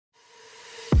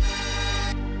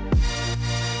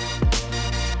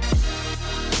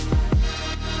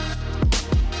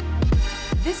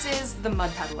The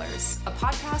Mud Peddlers, a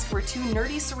podcast where two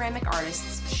nerdy ceramic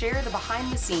artists share the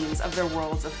behind-the-scenes of their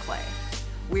worlds of clay.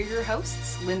 We're your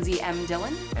hosts, Lindsay M.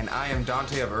 Dillon. And I am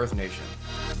Dante of Earth Nation.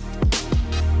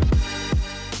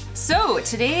 So,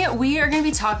 today we are going to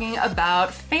be talking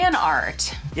about fan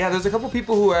art. Yeah, there's a couple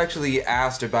people who actually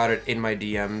asked about it in my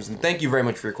DMs, and thank you very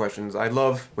much for your questions. I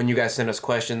love when you guys send us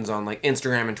questions on like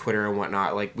Instagram and Twitter and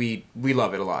whatnot. Like, we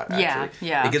love it a lot, actually.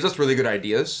 Yeah. It gives us really good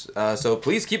ideas, so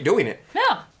please keep doing it.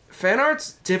 Yeah. Fan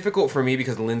art's difficult for me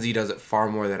because Lindsay does it far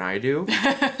more than I do.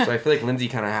 So I feel like Lindsay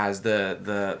kind of has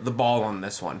the ball on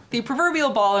this one. The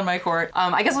proverbial ball in my court.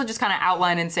 I guess I'll just kind of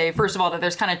outline and say, first of all, that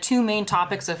there's kind of two main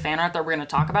topics of fan art that we're going to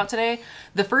talk about today.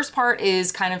 The first part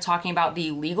is kind of talking about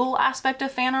the legal aspect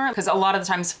of fan art, because a lot of the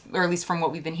times, or at least from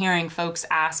what we've been hearing, folks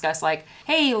ask us like,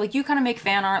 hey, like you kind of make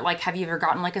fan art, like have you ever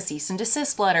gotten like a cease and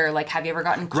desist letter? Like have you ever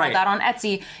gotten called out on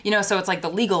Etsy? You know, so it's like the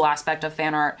legal aspect of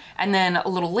fan art. And then a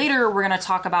little later, we're going to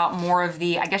talk about more of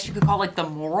the, I guess you could call it like the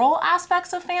moral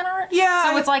aspects of fan art.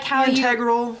 Yeah. So it's like how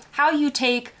you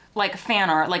take like fan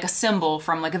art, like a symbol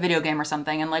from like a video game or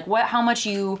something, and like how much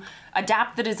you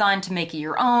adapt the design to make it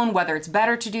your own, whether it's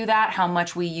better to do that, how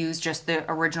much we use just the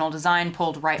original design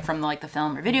pulled right from like the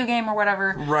film or video game or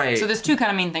whatever. Right. So there's two kind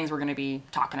of main things we're going to be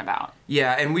talking about.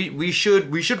 Yeah, and we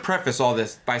should preface all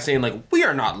this by saying like we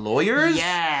are not lawyers.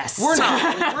 Yes. We're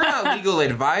not legal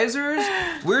advisors.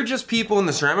 We're just people in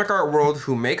the ceramic art world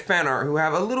who make fan art who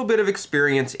have a little bit of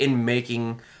experience in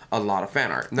making a lot of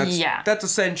fan art. And that's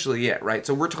essentially it, right?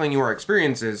 So we're telling you our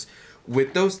experiences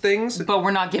with those things. But we're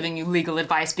not giving you legal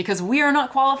advice because we are not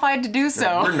qualified to do so.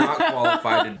 No, we're not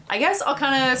qualified. I guess I'll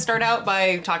kind of start out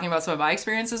by talking about some of my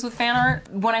experiences with fan art.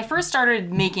 When I first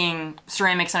started making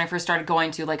ceramics and I first started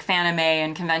going to like Fanime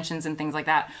and conventions and things like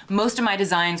that, most of my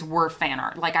designs were fan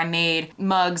art. Like I made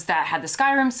mugs that had the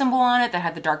Skyrim symbol on it, that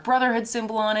had the Dark Brotherhood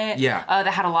symbol on it. Yeah. That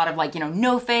had a lot of like,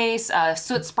 No Face,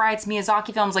 Soot Sprites,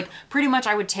 Miyazaki films. Like pretty much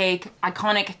I would take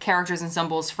iconic characters and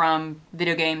symbols from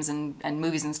video games and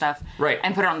movies and stuff. Right.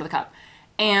 And put it onto the cup.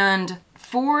 And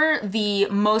for the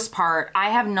most part, I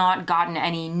have not gotten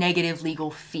any negative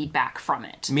legal feedback from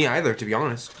it. Me either, to be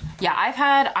honest. Yeah, I've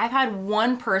had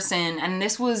one person, and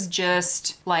this was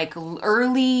just like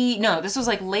this was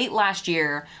like late last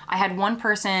year. I had one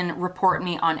person report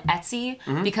me on Etsy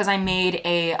because I made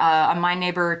a My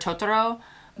Neighbor Totoro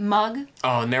mug.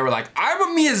 Oh, and they were like, I'm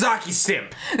a Miyazaki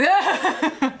simp.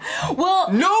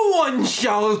 Well, no one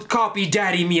shall copy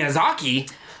Daddy Miyazaki.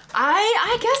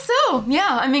 I guess so.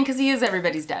 Yeah, I mean, because he is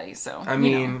everybody's daddy, so. I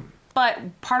mean.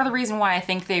 But part of the reason why I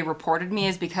think they reported me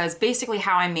is because basically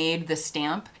how I made the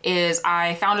stamp is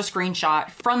I found a screenshot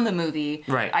from the movie.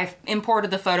 Right. I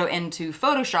imported the photo into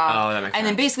Photoshop. Oh, that makes and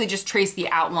then sense. basically just traced the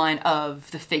outline of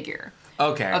the figure.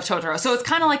 Okay. Of Totoro. So it's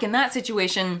kind of like in that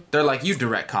situation. They're like, you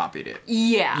direct copied it.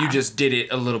 Yeah. You just did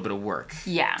it a little bit of work.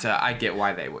 Yeah. So I get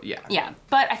why they would, yeah. Yeah.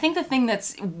 But I think the thing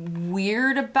that's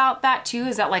weird about that too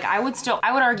is that like I would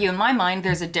argue in my mind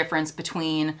there's a difference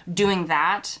between doing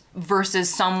that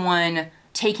versus someone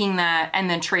taking that and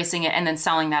then tracing it and then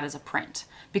selling that as a print.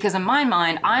 Because in my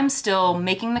mind, I'm still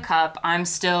making the cup. I'm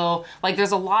still, like,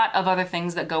 there's a lot of other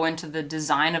things that go into the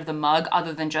design of the mug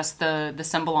other than just the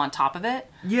symbol on top of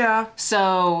it. Yeah.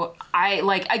 So I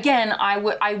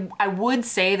would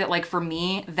say that, like, for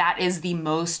me, that is the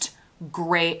most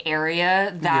gray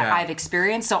area that I've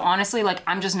experienced. So honestly, like,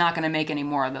 I'm just not going to make any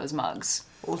more of those mugs.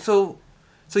 Well, so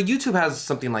YouTube has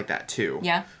something like that too.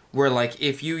 Yeah. Where, like,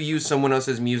 if you use someone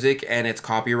else's music and it's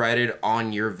copyrighted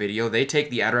on your video, they take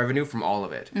the ad revenue from all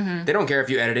of it. Mm-hmm. They don't care if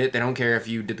you edit it. They don't care if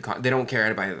you did they don't care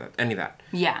about any of that.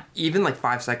 Yeah. Even, like,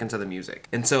 5 seconds of the music.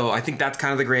 And so I think that's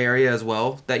kind of the gray area as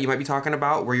well that you might be talking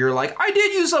about, where you're like, I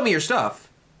did use some of your stuff,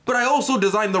 but I also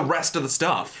designed the rest of the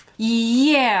stuff.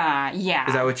 Yeah.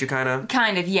 Is that what you kind of...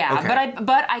 Kind of, yeah. Okay.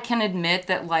 But I can admit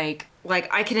that, like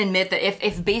I can admit that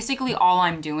if basically all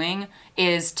I'm doing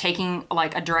is taking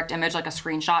like a direct image, like a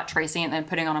screenshot, tracing it, and then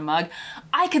putting on a mug,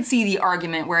 I could see the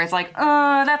argument where it's like,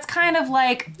 that's kind of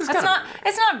like,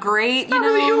 it's not great, you know? Not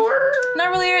really yours. Not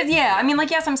really yours, yeah. I mean,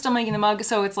 like, yes, I'm still making the mug,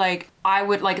 so it's like, I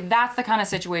would, like, that's the kind of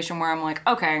situation where I'm like,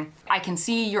 okay, I can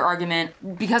see your argument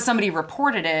because somebody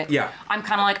reported it. Yeah. I'm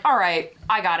kind of like, all right,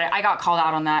 I got it. I got called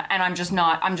out on that, and I'm just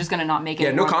gonna not make it.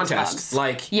 Yeah, no contest.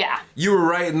 Like, yeah. You were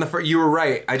right you were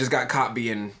right. I just got caught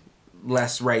being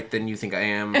less right than you think I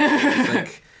am. It's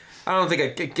like, I don't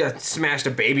think I smashed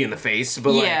a baby in the face,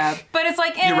 but yeah, like, but it's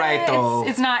like, you're right though.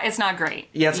 It's not great.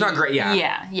 Yeah, it's not great.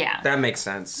 Yeah. Yeah. That makes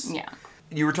sense. Yeah.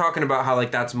 You were talking about how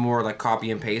like that's more like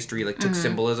copy and paste, or you like took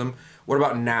symbolism. What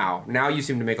about now? Now you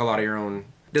seem to make a lot of your own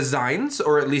designs,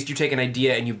 or at least you take an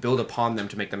idea and you build upon them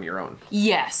to make them your own?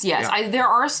 Yes. Yeah. There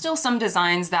are still some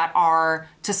designs that are,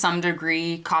 to some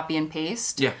degree, copy and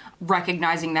paste. Yeah.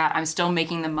 Recognizing that I'm still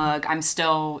making the mug, I'm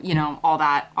still, all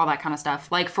that kind of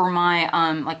stuff. Like for my,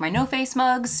 my no-face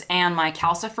mugs and my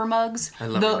calcifer mugs. I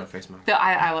love no-face mugs.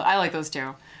 I like those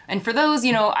too. And for those,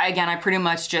 I pretty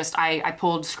much just, I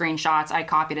pulled screenshots, I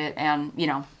copied it, and,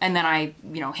 and then I,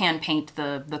 hand paint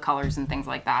the colors and things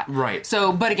like that. Right.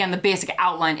 So, but again, the basic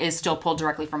outline is still pulled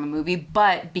directly from a movie,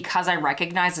 but because I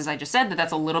recognize, as I just said, that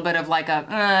that's a little bit of like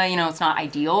it's not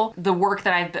ideal, the work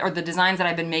that the designs that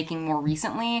I've been making more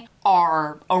recently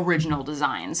are original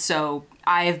designs. So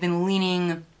I have been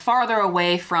leaning farther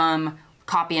away from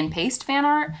copy and paste fan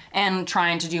art and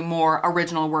trying to do more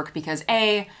original work because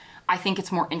I think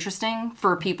it's more interesting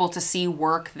for people to see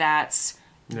work that's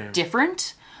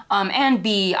different. And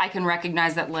B, I can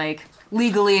recognize that like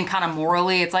legally and kind of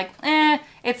morally, it's like,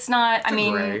 it's not,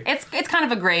 it's kind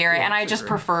of a gray area. And I just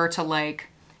prefer to like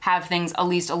have things at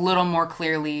least a little more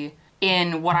clearly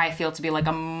in what I feel to be like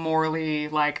a morally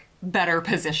like better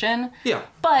position. Yeah.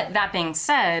 But that being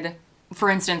said, for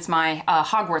instance, my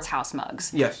Hogwarts house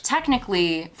mugs. Yes.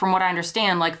 Technically, from what I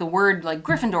understand, like the word like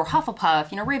Gryffindor, Hufflepuff,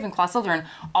 Ravenclaw, Slytherin,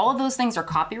 all of those things are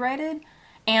copyrighted,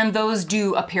 and those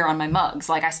do appear on my mugs.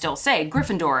 Like I still say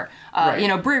Gryffindor,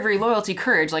 bravery, loyalty,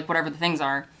 courage, like whatever the things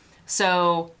are.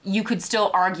 So you could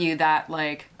still argue that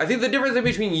like... I think the difference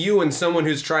between you and someone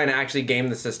who's trying to actually game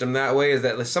the system that way is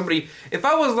that like somebody... If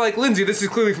I was like, Lindsay, this is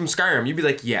clearly from Skyrim, you'd be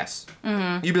like, yes.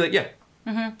 Mm-hmm. You'd be like, yeah.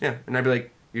 Mm-hmm. Yeah. And I'd be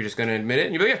like, you're just going to admit it?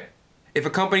 And you'd be like, yeah. If a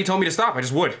company told me to stop, I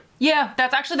just would. Yeah,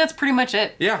 that's pretty much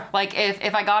it. Yeah. Like,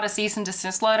 if I got a cease and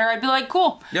desist letter, I'd be like,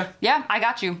 cool. Yeah. Yeah, I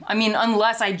got you. I mean,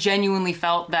 unless I genuinely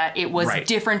felt that it was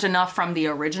different enough from the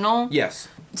original. Yes.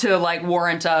 To, like,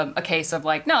 warrant a case of,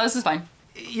 like, no, this is fine.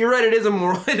 You're right, it is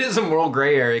a moral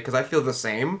gray area, because I feel the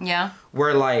same. Yeah.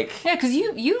 Where, like... Yeah, because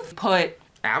you've put...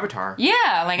 Avatar.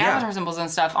 Yeah, like avatar symbols and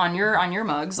stuff on your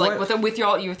mugs, like with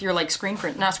your like screen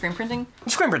printing. Screen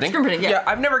printing. Yeah,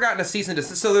 I've never gotten a cease and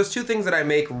desist. So there's two things that I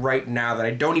make right now that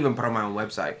I don't even put on my own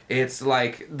website. It's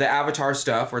like the Avatar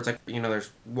stuff, where it's like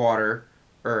there's water,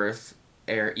 earth,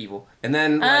 air, evil, and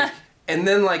then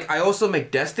like I also make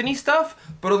Destiny stuff.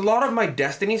 But a lot of my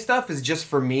Destiny stuff is just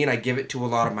for me, and I give it to a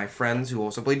lot of my friends who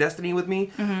also play Destiny with me.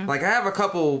 Mm-hmm. Like I have a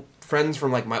couple friends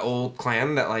from like my old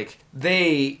clan that like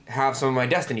they have some of my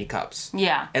Destiny cups.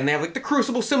 Yeah. And they have like the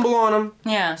Crucible symbol on them.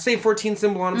 Yeah. Save 14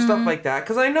 symbol on them, stuff like that.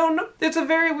 Because I know it's a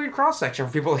very weird cross section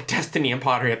for people like Destiny and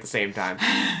pottery at the same time.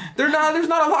 There's not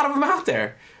a lot of them out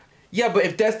there. Yeah, but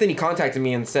if Destiny contacted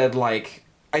me and said like,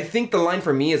 I think the line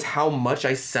for me is how much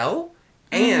I sell,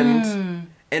 and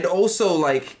also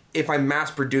like if I'm mass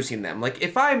producing them. Like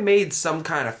if I made some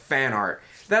kind of fan art,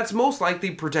 that's most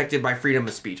likely protected by freedom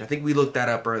of speech. I think we looked that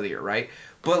up earlier, right?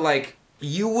 But like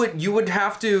you would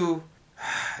have to...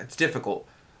 It's difficult.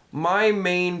 My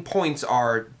main points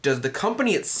are, does the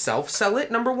company itself sell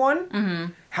it, number one? Mm-hmm.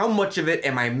 How much of it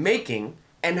am I making?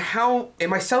 And how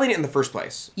am I selling it in the first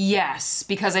place? Yes,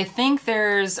 because I think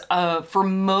there's for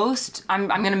most, I'm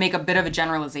going to make a bit of a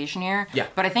generalization here. Yeah.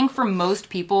 But I think for most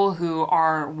people who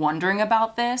are wondering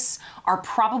about this are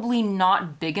probably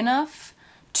not big enough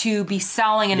to be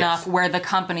selling enough where the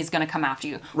company's going to come after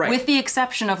you. Right. With the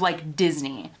exception of like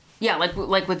Disney. Yeah, like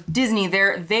with Disney,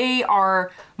 they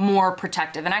are more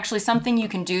protective. And actually something you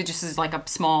can do, just as like a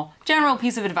small general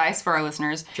piece of advice for our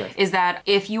listeners, is that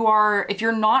if you're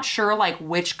not sure like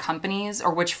which companies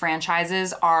or which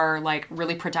franchises are like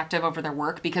really protective over their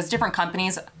work, because different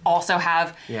companies also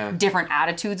have different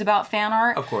attitudes about fan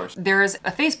art. Of course. There's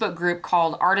a Facebook group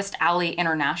called Artist Alley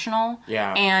International.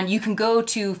 Yeah. And you can go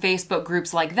to Facebook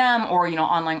groups like them or,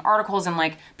 online articles, and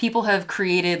like people have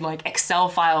created like Excel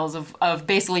files of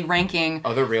basically ranking.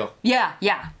 Oh, they're real. Yeah.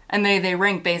 And they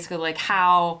rank basically like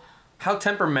how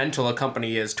temperamental a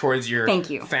company is towards your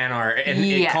fan art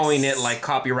and calling it like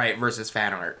copyright versus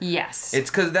fan art. Yes. It's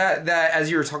because that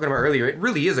as you were talking about earlier, it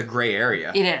really is a gray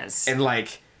area. It is. And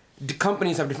like the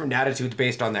companies have different attitudes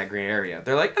based on that gray area.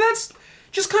 They're like, that's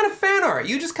just kind of fan art.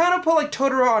 You just kind of put like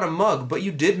Totoro on a mug, but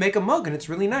you did make a mug and it's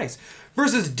really nice.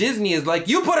 Versus Disney is like,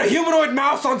 you put a humanoid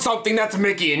mouse on something that's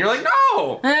Mickey, and you're like,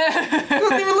 no, it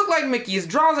doesn't even look like Mickey. His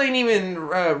draws ain't even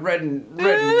red and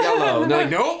yellow. And they're like,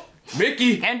 nope,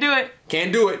 Mickey can't do it.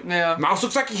 Can't do it. Yeah. Mouse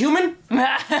looks like a human.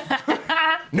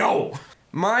 No.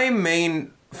 My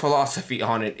main philosophy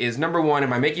on it is, number one,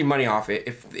 am I making money off it?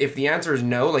 If the answer is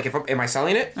no, like am I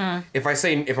selling it? If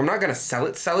I'm not gonna sell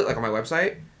it like on my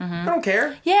website, I don't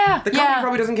care. Yeah. The company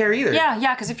probably doesn't care either.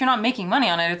 Yeah, because if you're not making money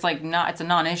on it, it's like it's a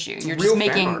non-issue. You're just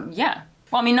making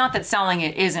Well, I mean, not that selling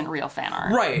it isn't real fan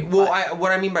art. Right. Well,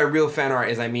 what I mean by real fan art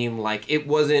is I mean, like, it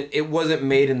wasn't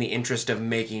made in the interest of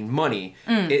making money.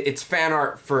 It's fan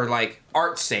art for, like,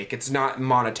 art's sake. It's not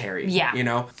monetary. Yeah. You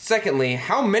know? Secondly,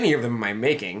 how many of them am I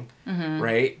making?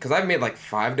 Right? Because I've made, like,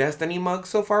 5 Destiny mugs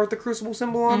so far with the Crucible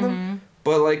symbol on them.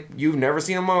 But, like, you've never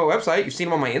seen them on my website. You've seen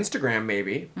them on my Instagram,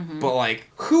 maybe. But, like,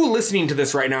 who listening to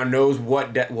this right now knows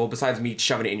what... well, besides me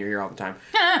shoving it in your ear all the time.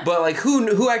 But, like,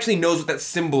 who actually knows what that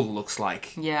symbol looks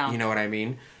like? Yeah. You know what I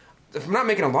mean? If I'm not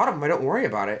making a lot of them, I don't worry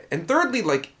about it. And thirdly,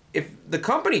 like, if the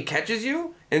company catches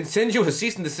you and sends you a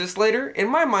cease and desist later, in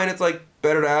my mind, it's, like,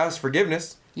 better to ask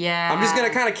forgiveness. Yeah. I'm just going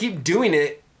to kind of keep doing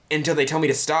it until they tell me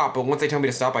to stop, but once they tell me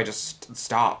to stop, I just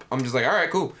stop. I'm just like, all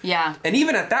right, cool. Yeah. And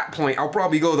even at that point, I'll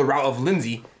probably go the route of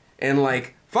Lindsay and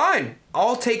like, fine,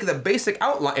 I'll take the basic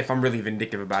outline, if I'm really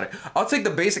vindictive about it, I'll take the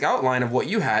basic outline of what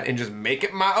you had and just make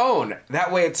it my own.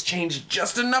 That way it's changed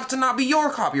just enough to not be your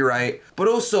copyright, but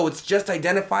also it's just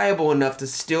identifiable enough to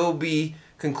still be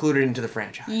concluded into the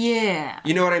franchise. Yeah.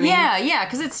 You know what I mean? Yeah,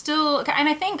 because it's still, and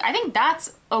I think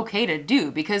that's okay to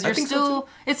do, because you're still,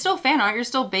 it's still fan art, you're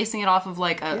still basing it off of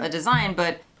like a design,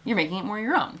 but you're making it more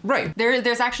your own. Right. There's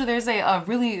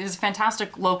a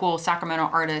fantastic local Sacramento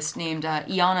artist named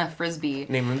Iana Frisbee.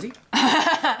 Name Lindsay?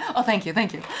 Oh, thank you.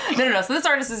 No. So this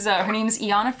artist is, her name is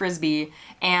Iana Frisbee,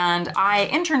 and I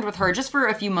interned with her just for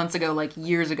a few months ago, like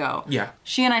years ago. Yeah.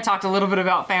 She and I talked a little bit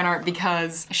about fan art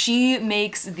because she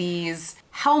makes these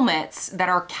helmets that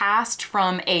are cast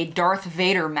from a Darth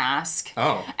Vader mask.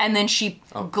 Oh. And then she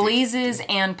glazes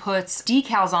and puts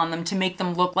decals on them to make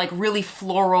them look like really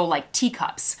floral, like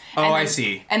teacups. Oh, I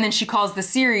see. And then she calls the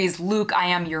series Luke, I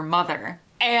Am Your Mother.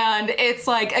 And it's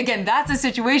like, again, that's a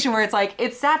situation where it's like,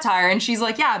 it's satire. And she's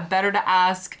like, yeah, better to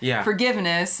ask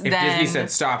forgiveness if than... Disney said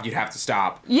stop, you'd have to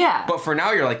stop. Yeah. But for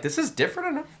now, you're like, this is different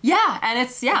enough. Yeah, and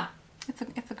it's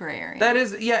a gray area. That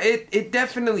is, it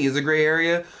definitely is a gray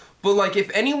area. But, like, if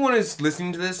anyone is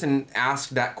listening to this and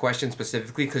asked that question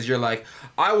specifically because you're like,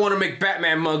 I want to make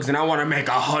Batman mugs and I want to make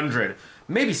 100,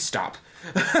 maybe stop.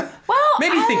 Well,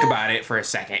 maybe think about it for a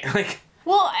second. Like,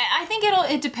 well, I think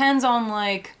it depends on,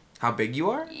 like... how big you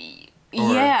are?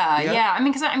 Yeah.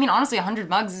 I mean, honestly, 100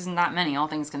 mugs isn't that many, all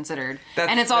things considered.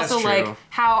 And it's also, like,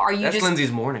 how are you That's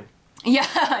Lindsay's morning.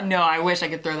 Yeah, no, I wish I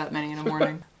could throw that many in a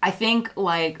morning. I think,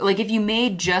 like, if you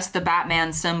made just the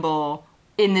Batman symbol...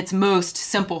 in its most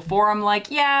simple form,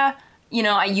 like, yeah, you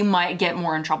know, you might get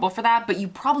more in trouble for that, but you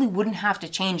probably wouldn't have to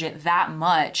change it that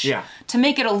much to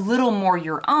make it a little more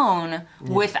your own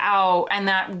without, and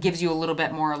that gives you a little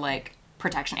bit more, like,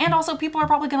 protection. And also, people are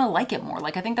probably going to like it more.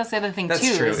 Like, I think that's the other thing, too.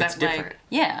 That's true. Is it's that, different. Like,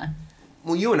 yeah.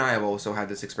 Well, you and I have also had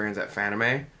this experience at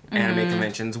anime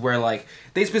conventions where, like,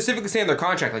 they specifically say in their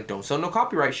contract, like, don't sell no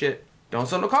copyright shit. Don't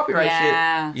sell no copyright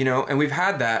shit. You know, and we've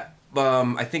had that.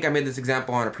 I think I made this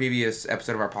example on a previous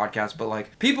episode of our podcast, but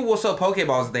like people will sell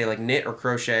Pokeballs that they like knit or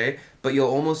crochet, but you'll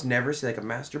almost never see like a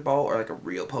Master Ball or like a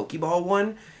real Pokeball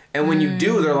one. And when you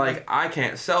do, they're like, I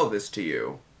can't sell this to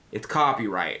you. It's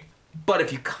copyright. But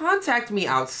if you contact me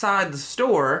outside the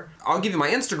store, I'll give you my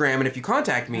Instagram, and if you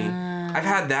contact me, I've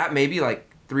had that maybe like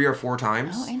 3 or 4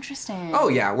 times. Oh, interesting. Oh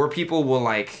yeah, where people will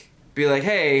like be like,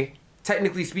 hey,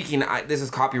 technically speaking, this is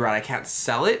copyright. I can't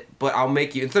sell it, but I'll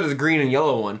make you, instead of the green and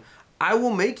yellow one, I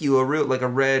will make you a real, like a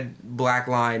red, black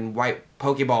line, white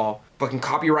Pokeball, fucking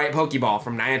copyright Pokeball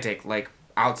from Niantic, like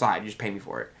outside. You just pay me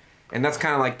for it. And that's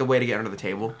kind of like the way to get under the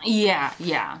table.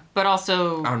 Yeah. But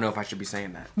also... I don't know if I should be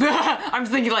saying that. I'm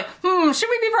just thinking like, should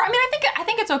we be... I mean, I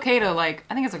think it's okay to like...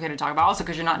 I think it's okay to talk about, also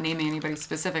because you're not naming anybody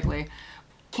specifically.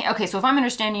 Okay, so if I'm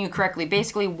understanding you correctly,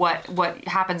 basically what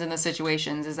happens in those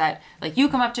situations is that, like, you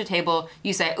come up to a table,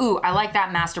 you say, ooh, I like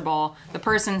that Master Ball. The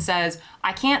person says,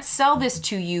 I can't sell this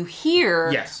to you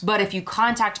here, but if you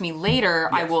contact me later,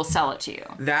 I will sell it to you.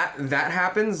 That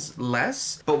happens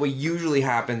less, but what usually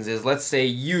happens is, let's say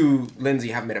you, Lindsay,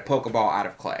 have made a Pokeball out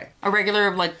of clay. A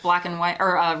regular, like, black and white,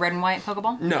 or red and white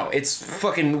Pokeball? No, it's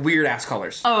fucking weird-ass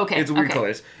colors. Oh, okay. It's weird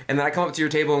colors. And then I come up to your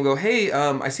table and go, hey,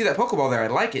 I see that Pokeball there, I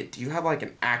like it. Do you have, like,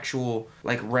 an actual,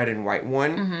 like, red and white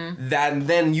one?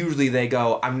 Then usually they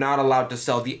go, I'm not allowed to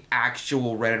sell the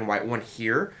actual red and white one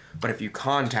here, but if you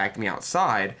contact me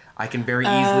outside, I can very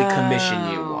easily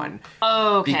commission you one.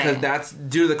 Okay. Because that's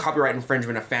due to the copyright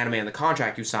infringement of Fanime and the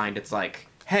contract you signed. It's like,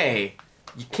 hey,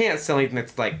 you can't sell anything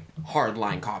that's like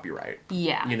hardline copyright.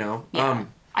 Yeah. You know? Yeah.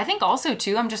 I think also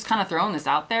too, I'm just kind of throwing this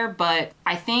out there, but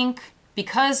I think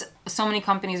because so many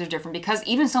companies are different, because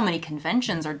even so many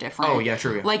conventions are different. Oh, yeah,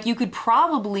 true. Yeah. Like you could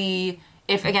probably...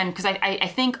 because I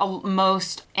think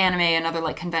most anime and other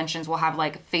like conventions will have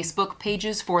like Facebook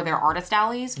pages for their artist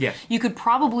alleys. Yeah. You could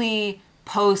probably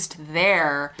post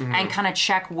there and kind of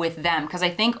check with them, because I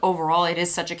think overall it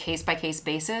is such a case-by-case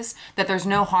basis that there's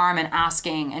no harm in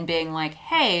asking and being like,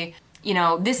 hey, you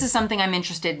know, this is something I'm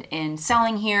interested in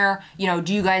selling here. You know,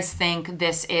 do you guys think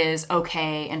this is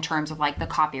okay in terms of like the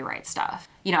copyright stuff?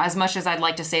 You know, as much as I'd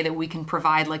like to say that we can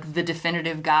provide like the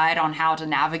definitive guide on how to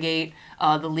navigate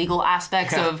the legal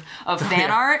aspects of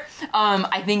fan art,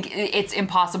 I think it's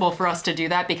impossible for us to do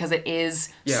that because it is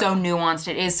so nuanced.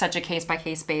 It is such a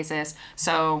case-by-case basis.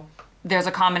 So there's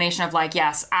a combination of like,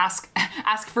 yes, ask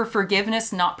for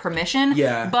forgiveness, not permission.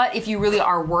 Yeah. But if you really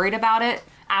are worried about it,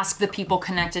 ask the people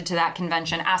connected to that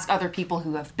convention. Ask other people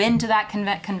who have been to that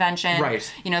convention.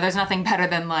 Right. You know, there's nothing better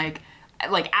than like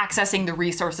accessing the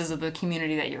resources of the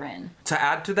community that you're in. To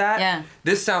add to that,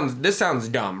 this sounds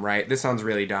dumb, right? This sounds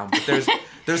really dumb. But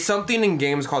there's something in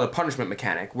games called a punishment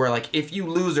mechanic, where like if you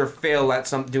lose or fail at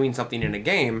doing something in a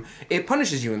game, it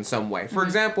punishes you in some way. For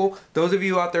example, those of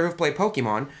you out there who've played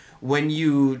Pokemon, when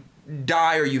you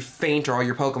die or you faint or all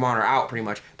your Pokemon are out, pretty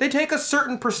much, they take a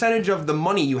certain percentage of the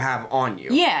money you have on you.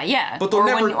 Yeah. But they'll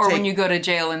when you go to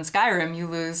jail in Skyrim, you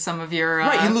lose some of your...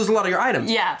 Right, you lose a lot of your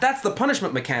items. Yeah. That's the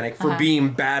punishment mechanic for being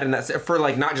bad and for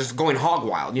like not just going hog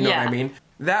wild, you know what I mean?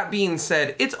 That being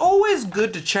said, it's always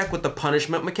good to check what the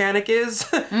punishment mechanic is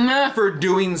for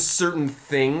doing certain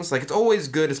things. Like, it's always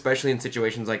good, especially in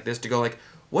situations like this, to go like,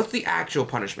 what's the actual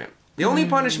punishment? The only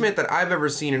punishment that I've ever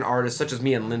seen an artist such as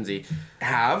me and Lindsay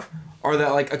have are that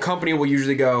like a company will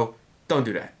usually go, don't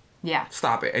do that. Yeah.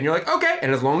 Stop it. And you're like, okay.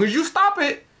 And as long as you stop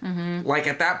it, like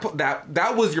at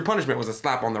that was your punishment, was a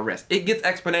slap on the wrist. It gets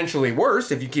exponentially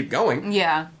worse if you keep going.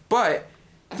 Yeah. But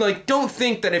like, don't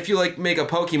think that if you like make a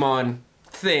Pokemon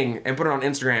thing and put it on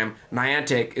Instagram,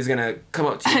 Niantic is gonna come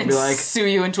up to you and be like, sue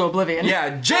you into oblivion.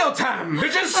 Yeah, jail time,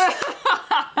 bitches.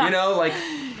 You know, like,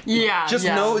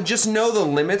 just know the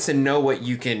limits and know what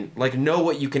you can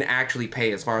actually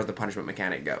pay as far as the punishment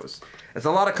mechanic goes. As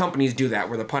a lot of companies do that,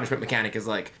 where the punishment mechanic is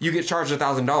like, you get charged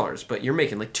 $1,000, but you're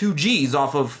making like 2 G's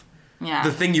off of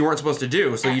the thing you weren't supposed to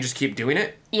do, so you just keep doing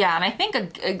it. Yeah, and I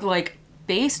think like,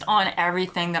 based on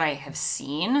everything that I have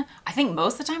seen, I think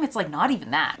most of the time it's like not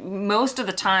even that. Most of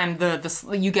the time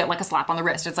you get like a slap on the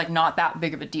wrist. It's like not that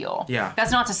big of a deal. Yeah.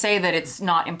 That's not to say that it's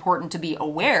not important to be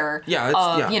aware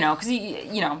of, you know, because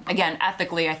you know, again,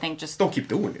 ethically, I think just don't keep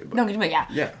doing it. Don't keep doing it.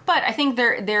 Yeah. But I think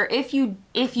there if you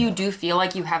do feel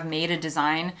like you have made a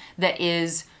design that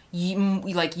is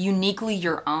like uniquely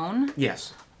your own.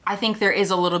 Yes. I think there is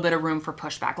a little bit of room for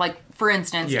pushback. Like, for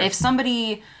instance, if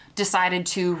somebody decided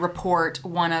to report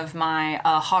one of my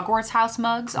Hogwarts house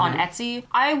mugs on Etsy,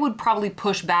 I would probably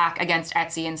push back against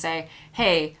Etsy and say,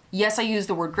 hey, yes, I use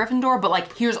the word Gryffindor, but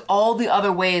like, here's all the other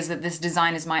ways that this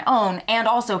design is my own, and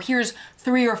also here's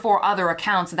 3 or 4 other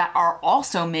accounts that are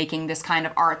also making this kind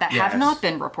of art that have not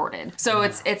been reported. So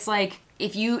it's like,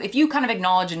 if you kind of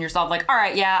acknowledge in yourself, like, all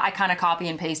right, yeah, I kind of copy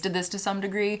and pasted this to some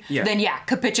degree, then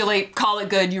capitulate, call it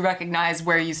good, you recognize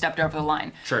where you stepped over the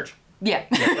line. Church. Yeah.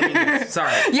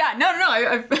 Sorry. Yeah, no,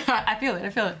 I feel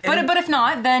it. But if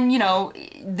not, then, you know,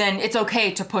 then it's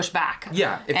okay to push back.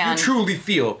 Yeah, if you truly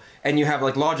feel and you have,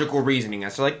 like, logical reasoning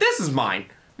as to, like, this is mine.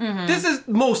 This is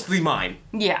mostly mine.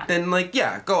 Yeah. Then, like,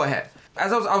 go ahead.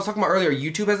 As I was talking about earlier,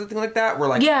 YouTube has a thing like that where,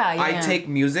 like, I take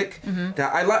music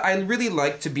that I really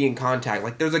like to be in contact.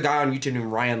 Like, there's a guy on YouTube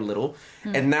named Ryan Little,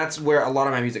 and that's where a lot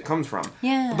of my music comes from.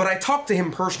 Yeah. But I talk to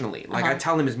him personally. Like, I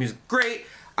tell him his music's great.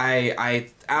 I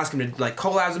ask him to, like,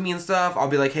 collabs with me and stuff. I'll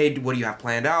be like, hey, what do you have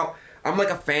planned out? I'm, like,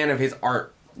 a fan of his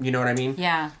art. You know what I mean?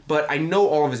 Yeah. But I know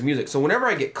all of his music. So whenever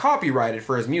I get copyrighted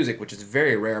for his music, which is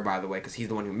very rare, by the way, because he's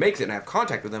the one who makes it and I have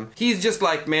contact with him, he's just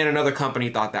like, man, another company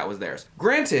thought that was theirs.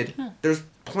 Granted, there's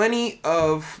plenty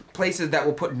of places that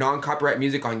will put non-copyright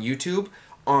music on YouTube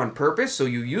on purpose, so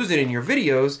you use it in your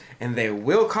videos, and they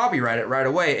will copyright it right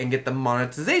away and get the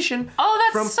monetization.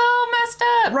 Oh, that's so messed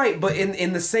up. Right, but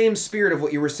in the same spirit of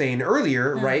what you were saying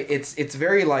earlier, right? It's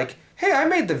very like, hey, I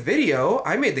made the video,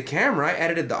 I made the camera, I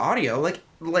edited the audio, like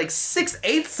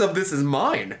 6/8 of this is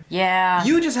mine. Yeah.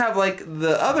 You just have like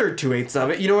the other 2/8 of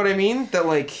it. You know what I mean? That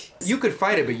like you could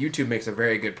fight it, but YouTube makes a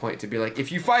very good point to be like,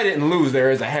 if you fight it and lose,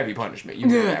 there is a heavy punishment. You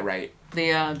know that, right?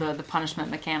 The punishment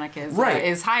mechanic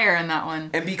is higher in that one.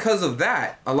 And because of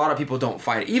that, a lot of people don't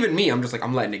fight it. Even me, I'm just like,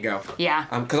 I'm letting it go. Yeah.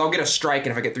 Because I'll get a strike,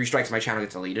 and if I get 3 strikes, my channel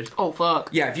gets deleted. Oh, fuck.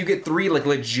 Yeah, if you get 3 like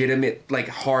legitimate like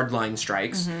hardline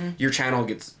strikes, your channel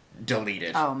gets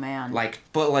deleted. Oh man.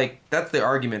 But that's the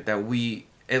argument that we,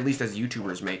 at least as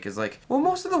YouTubers, make, is like, well,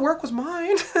 most of the work was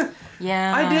mine.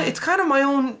 Yeah. I did. It's kind of my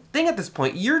own thing at this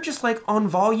point. You're just like on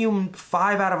volume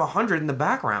 5 out of 100 in the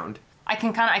background.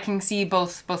 I can see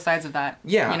both sides of that.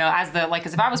 Yeah. You know, as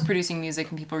if I was producing music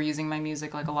and people were using my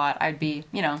music like a lot, I'd be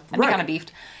kind of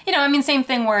beefed. You know, I mean, same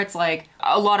thing where it's like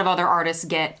a lot of other artists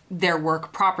get their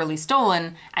work properly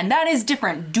stolen, and that is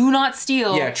different. Do not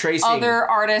steal other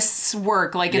artists'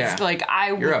 work. Like it's like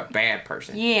you're a bad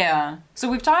person. Yeah. So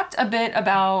we've talked a bit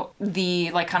about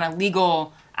the like kind of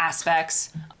legal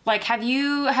aspects. Like, have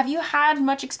you had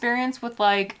much experience with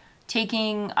like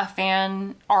taking a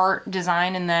fan art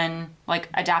design and then like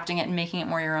adapting it and making it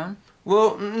more your own?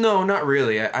 Well, no, not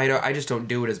really. I just don't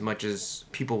do it as much as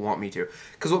people want me to.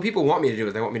 Because what people want me to do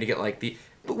is they want me to get like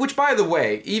which, by the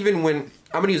way, even when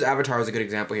I'm gonna use Avatar as a good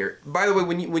example here. By the way,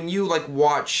 when you like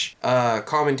watch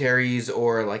commentaries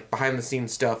or like behind the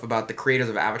scenes stuff about the creators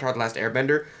of Avatar: The Last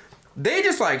Airbender, they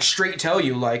just like straight tell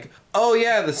you like, oh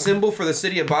yeah, the symbol for the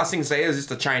city of Ba Sing Se is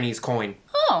just a Chinese coin.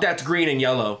 Oh. That's green and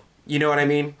yellow. You know what I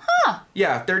mean? Huh.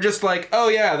 Yeah, they're just like, oh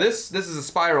yeah, this is a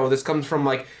spiral. This comes from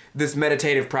like this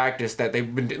meditative practice that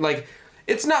they've been like.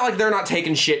 It's not like they're not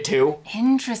taking shit too.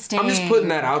 Interesting. I'm just putting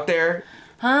that out there.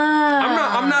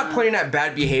 I'm not putting that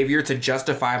bad behavior to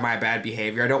justify my bad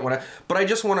behavior. I don't want to, but I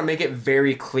just want to make it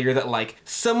very clear that like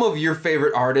some of your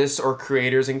favorite artists or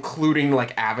creators, including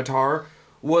like Avatar,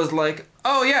 was like,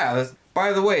 oh yeah,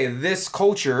 by the way, this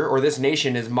culture or this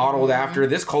nation is modeled after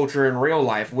this culture in real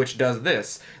life, which does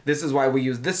this. This is why we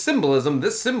use this symbolism.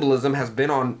 This symbolism has been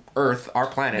on Earth, our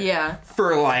planet,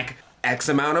 for like X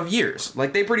amount of years.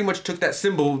 Like they pretty much took that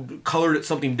symbol, colored it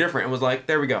something different, and was like,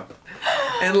 there we go.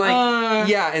 And like,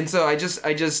 and so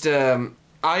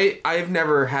I've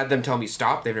never had them tell me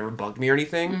stop. They've never bugged me or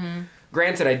anything. Mm-hmm.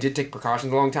 Granted, I did take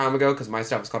precautions a long time ago because my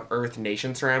stuff is called Earth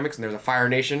Nation Ceramics, and there's a Fire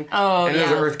Nation, and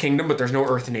there's an Earth Kingdom, but there's no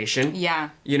Earth Nation. Yeah.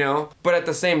 You know? But at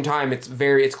the same time, it's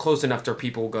close enough to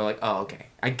people go like, oh, okay,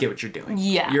 I get what you're doing.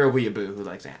 Yeah. You're a weeaboo who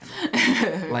likes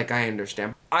anime. Like, I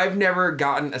understand. I've never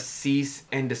gotten a cease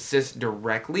and desist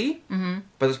directly,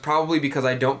 but it's probably because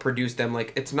I don't produce them.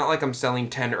 Like, it's not like I'm selling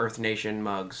 10 Earth Nation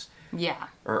mugs. Yeah.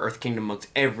 Or Earth Kingdom mugs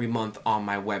every month on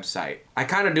my website. I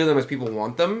kind of do them as people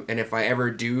want them, and if I ever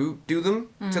do them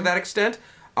to that extent,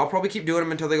 I'll probably keep doing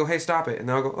them until they go, hey, stop it. And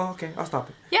then I'll go, oh, okay, I'll stop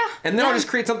it. Yeah. And then I'll just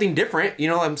create something different. You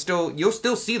know, you'll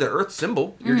still see the Earth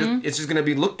symbol. It's just going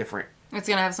to look different. It's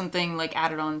going to have something, like,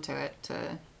 added onto it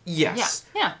to... Yes.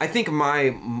 Yeah. I think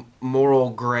my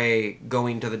moral gray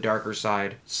going to the darker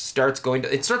side starts going to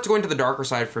the darker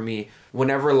side for me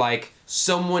whenever like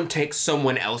someone takes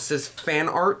someone else's fan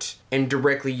art and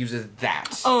directly uses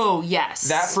that. Oh, yes.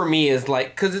 That for me is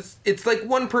like, cuz it's like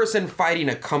one person fighting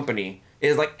a company.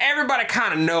 Is like everybody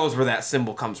kind of knows where that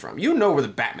symbol comes from. You know where the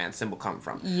Batman symbol comes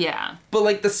from. Yeah. But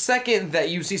like the second that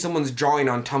you see someone's drawing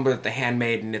on Tumblr that they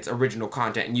handmade and it's original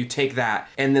content, and you take that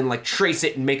and then like trace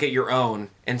it and make it your own,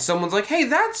 and someone's like, "Hey,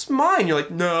 that's mine." You're like,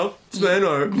 "No, it's fan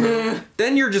art."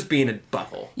 Then you're just being a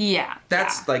butthole. Yeah.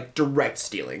 That's like direct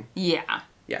stealing. Yeah.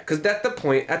 Yeah, because at that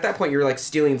point, you're like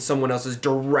stealing someone else's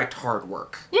direct hard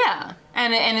work. Yeah,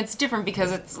 and it's different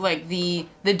because it's like the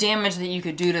damage that you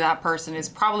could do to that person is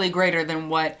probably greater than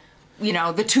what, you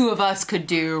know, the two of us could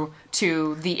do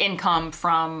to the income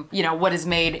from, you know, what is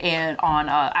made on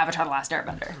Avatar: The Last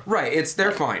Airbender. Right,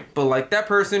 they're fine, but like that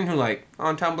person who like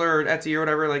on Tumblr or Etsy or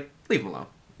whatever, like leave them alone.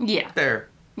 Yeah.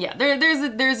 Yeah,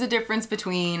 there's a difference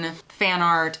between fan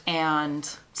art and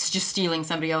just stealing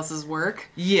somebody else's work.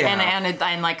 Yeah.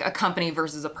 And like a company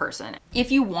versus a person.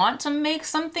 If you want to make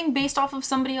something based off of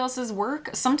somebody else's work,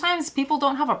 sometimes people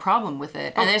don't have a problem with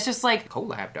it. And it's just like...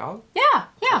 Collab, dog. Yeah.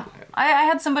 I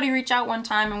had somebody reach out one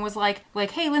time and was like,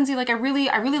 hey, Lindsay, like I really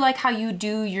like how you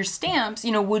do your stamps.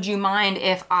 You know, would you mind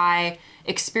if I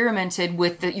experimented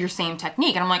with your same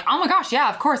technique? And I'm like, oh my gosh, yeah,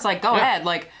 of course, like go ahead,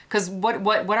 like, because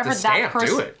whatever that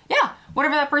person, do it. Yeah,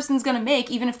 whatever that person's gonna make,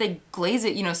 even if they glaze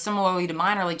it, you know, similarly to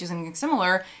mine or like do something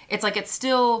similar, it's like it's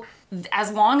still,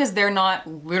 as long as they're not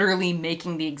literally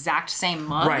making the exact same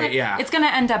mug, right? Yeah, it's gonna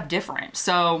end up different.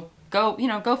 So go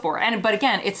for it. But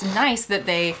again, it's nice that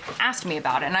they asked me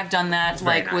about it, and I've done that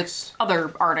with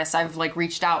other artists. I've like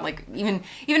reached out, like even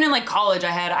in like college,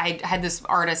 I had this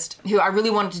artist who I really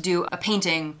wanted to do a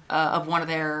painting of one of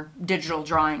their digital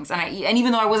drawings, and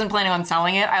even though I wasn't planning on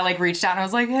selling it, I like reached out and I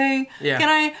was like, hey,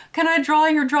 can I draw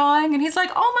your drawing? And he's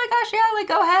like, oh my gosh, yeah, like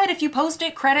go ahead, if you post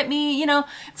it, credit me. You know,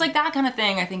 it's like that kind of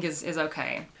thing. I think is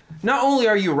okay. Not only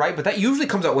are you right, but that usually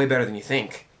comes out way better than you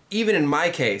think. Even in my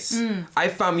case, I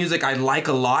found music I like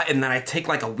a lot, and then I take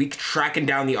like a week tracking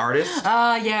down the artist.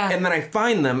 Yeah. And then I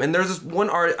find them, and there's this one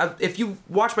art. If you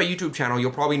watch my YouTube channel,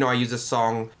 you'll probably know I use this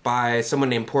song by someone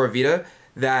named Pura Vida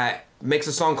that makes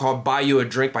a song called Buy You a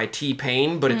Drink by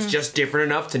T-Pain, but it's just different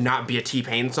enough to not be a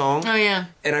T-Pain song. Oh, yeah.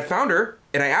 And I found her,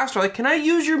 And I asked her, like, can I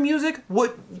use your music?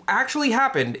 What actually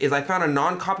happened is I found a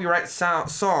non-copyright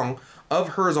song of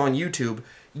hers on YouTube,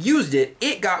 used it,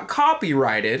 it got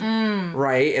copyrighted,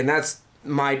 right? And that's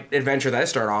my adventure that I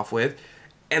start off with.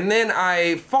 And then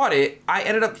I fought it. I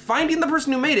ended up finding the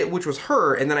person who made it, which was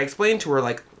her, and then I explained to her,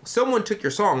 like, someone took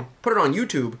your song, put it on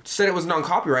YouTube, said it was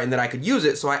non-copyright and that I could use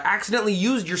it, so I accidentally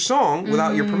used your song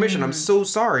without your permission. I'm so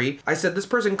sorry. I said, this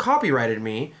person copyrighted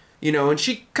me, you know, and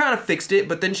she kind of fixed it,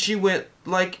 but then she went,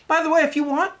 like, by the way, if you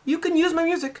want, you can use my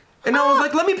music. And I was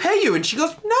like, let me pay you. And she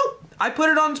goes, no. I put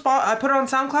it on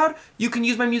SoundCloud. You can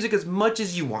use my music as much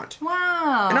as you want.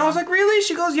 Wow. And I was like, really?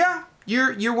 She goes, yeah.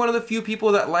 You're one of the few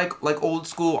people that like old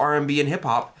school R&B and hip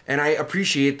hop, and I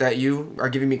appreciate that you are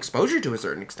giving me exposure to a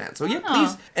certain extent. So yeah,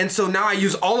 please. And so now I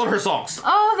use all of her songs.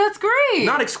 Oh, that's great.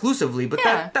 Not exclusively, but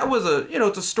that was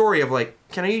it's a story of like,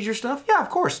 can I use your stuff? Yeah, of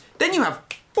course. Then you have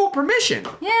full permission.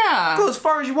 Yeah. Go as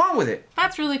far as you want with it.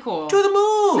 That's really cool. To the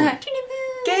moon. To the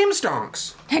moon. Game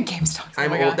stonks. Game stonks.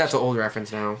 I'm old. That's an old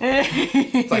reference now.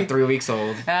 It's like 3 weeks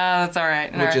old. That's all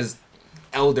right. Which is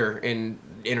elder in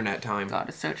internet time. God,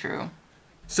 it's so true.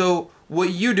 So what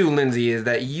you do, Lindsay, is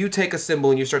that you take a symbol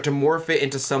and you start to morph it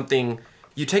into something.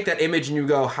 You take that image and you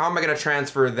go, how am I going to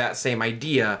transfer that same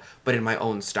idea, but in my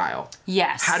own style?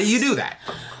 Yes. How do you do that?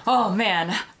 Oh,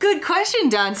 man. Good question,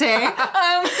 Dante.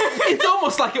 It's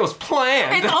almost like it was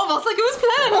planned. It's almost like it was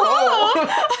planned. Oh.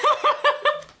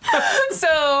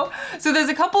 So there's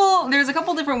a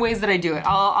couple different ways that I do it.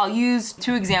 I'll use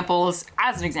 2 examples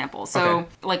as an example. So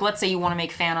like, let's say you want to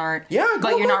make fan art,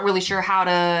 but you're not really sure how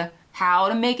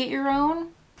to make it your own.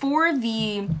 For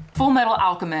the Full Metal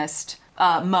Alchemist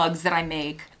mugs that I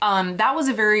make, that was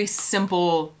a very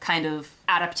simple kind of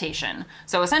adaptation.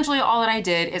 So essentially all that I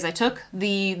did is I took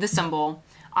the symbol,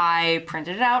 I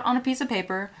printed it out on a piece of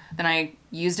paper, then I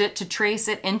used it to trace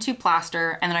it into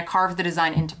plaster, and then I carved the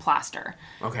design into plaster.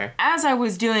 Okay. As I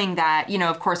was doing that, you know,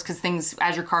 of course, because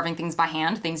as you're carving things by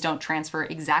hand, things don't transfer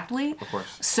exactly. Of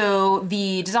course. So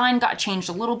the design got changed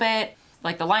a little bit.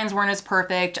 Like the lines weren't as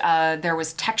perfect. There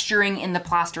was texturing in the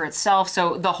plaster itself.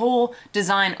 So the whole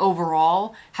design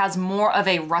overall has more of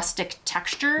a rustic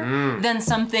texture than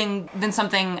something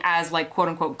as like quote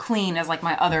unquote clean as like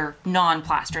my other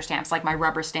non-plaster stamps, like my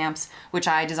rubber stamps, which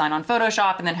I design on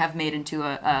Photoshop and then have made into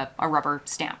a rubber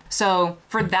stamp. So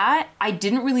for that, I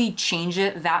didn't really change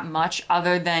it that much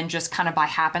other than just kind of by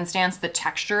happenstance, the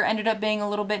texture ended up being a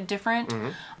little bit different.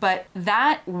 But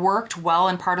that worked well,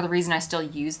 and part of the reason I still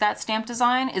use that stamp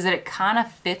design is that it kind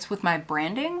of fits with my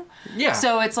branding. Yeah.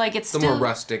 So it's like it's still more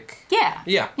rustic. Yeah.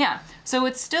 Yeah. Yeah. So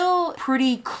it's still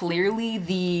pretty clearly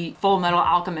the Full Metal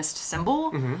Alchemist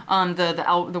symbol,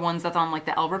 the ones that's on like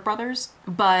the Elric brothers,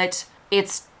 but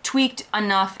it's tweaked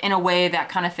enough in a way that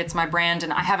kind of fits my brand,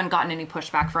 and I haven't gotten any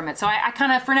pushback from it. So I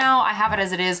kind of, for now, I have it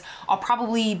as it is. I'll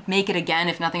probably make it again,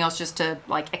 if nothing else, just to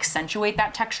like accentuate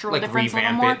that textural difference a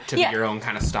little more. Revamp it to be your own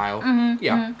kind of style.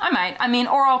 I might. I mean,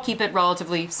 or I'll keep it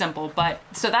relatively simple. But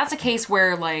so that's a case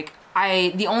where like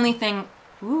the only thing.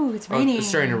 Ooh, it's raining. It's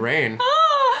starting to rain.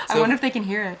 I wonder if they can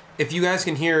hear it. If you guys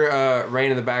can hear rain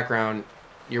in the background,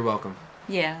 you're welcome.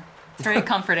 Yeah. It's very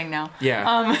comforting now.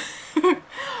 Yeah.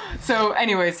 So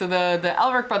anyway, so the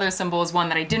Elric Brothers symbol is one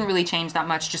that I didn't really change that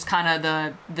much, just kind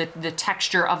of the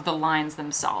texture of the lines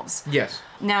themselves. Yes.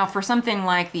 Now for something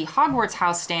like the Hogwarts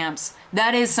house stamps,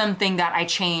 that is something that I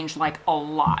changed like a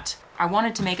lot. I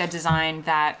wanted to make a design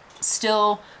that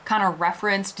still kind of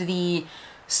referenced the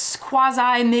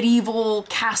quasi-medieval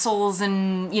castles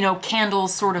and, you know,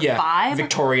 candles sort of vibe.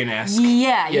 Victorian-esque.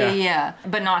 Yeah.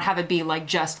 But not have it be like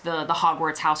just the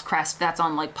Hogwarts house crest that's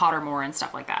on like Pottermore and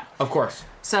stuff like that. Of course.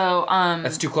 So,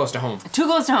 that's too close to home. Too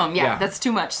close to home, yeah, that's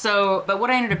too much. So, but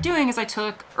what I ended up doing is I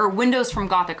took windows from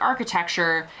Gothic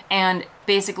architecture and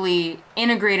basically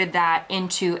integrated that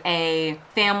into a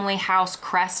family house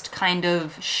crest kind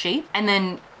of shape, and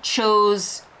then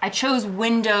I chose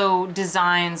window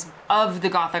designs of the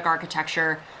Gothic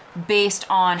architecture based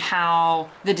on how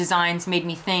the designs made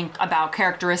me think about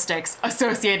characteristics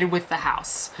associated with the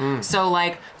house. So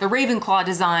like the Ravenclaw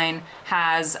design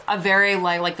has a very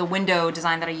like the window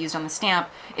design that I used on the stamp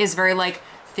is very like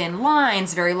thin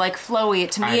lines, very like flowy.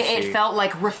 To me, it felt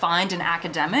like refined and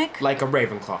academic. Like a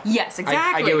Ravenclaw. Yes,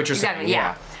 exactly. I get what you're saying.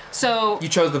 Yeah. So you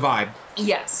chose the vibe.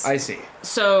 Yes. I see.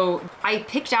 So I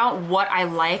picked out what I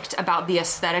liked about the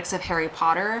aesthetics of Harry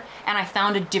Potter, and I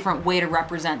found a different way to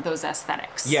represent those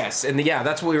aesthetics. Yes, and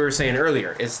that's what we were saying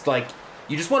earlier. It's like,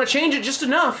 you just want to change it just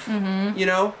enough, you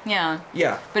know? Yeah.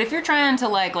 Yeah. But if you're trying to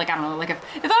like I don't know, like if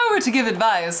I were to give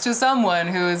advice to someone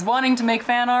who is wanting to make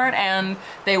fan art and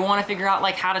they want to figure out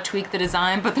like how to tweak the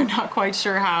design, but they're not quite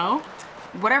sure how,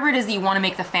 whatever it is that you want to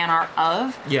make the fan art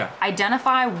of,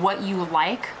 identify what you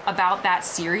like about that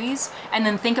series, and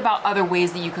then think about other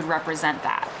ways that you could represent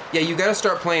that. Yeah, you gotta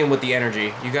start playing with the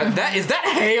energy. You got that. Is that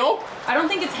hail? I don't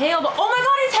think it's hail, but oh my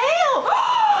god, it's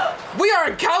hail! We are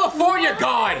in California,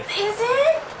 God! Is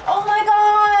it? Oh my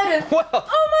god! Well,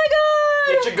 oh my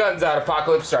god! Get your guns out,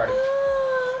 apocalypse started.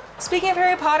 Speaking of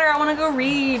Harry Potter, I want to go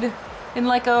read in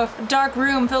like a dark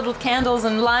room filled with candles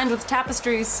and lined with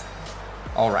tapestries.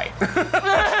 All right.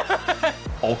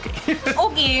 Okay.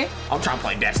 Okay. I'm trying to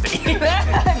play Destiny.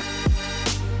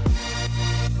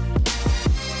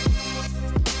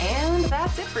 And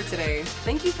that's it for today.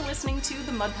 Thank you for listening to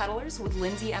The Mud Peddlers with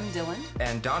Lindsay M. Dillon.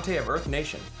 And Dante of Earth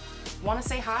Nation. Want to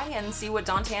say hi and see what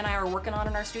Dante and I are working on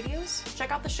in our studios?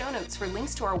 Check out the show notes for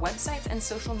links to our websites and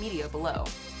social media below.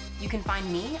 You can find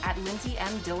me at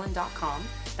lindsaymdillon.com.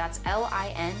 That's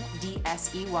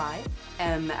LINDSEY,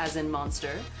 M as in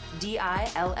monster,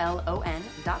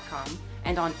 DILLON.com.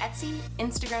 And on Etsy,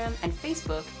 Instagram, and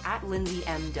Facebook at Lindsay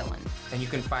M. Dillon. And you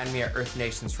can find me at Earth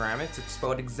Nation Ceramics. It's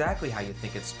spelled exactly how you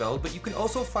think it's spelled, but you can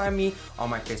also find me on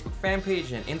my Facebook fan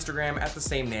page and Instagram at the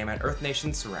same name at Earth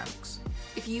Nation Ceramics.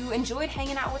 If you enjoyed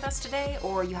hanging out with us today,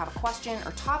 or you have a question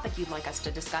or topic you'd like us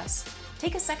to discuss,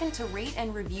 take a second to rate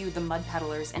and review The Mud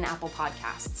Peddlers in Apple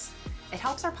Podcasts. It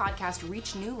helps our podcast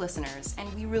reach new listeners,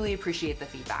 and we really appreciate the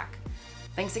feedback.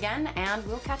 Thanks again, and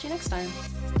we'll catch you next time.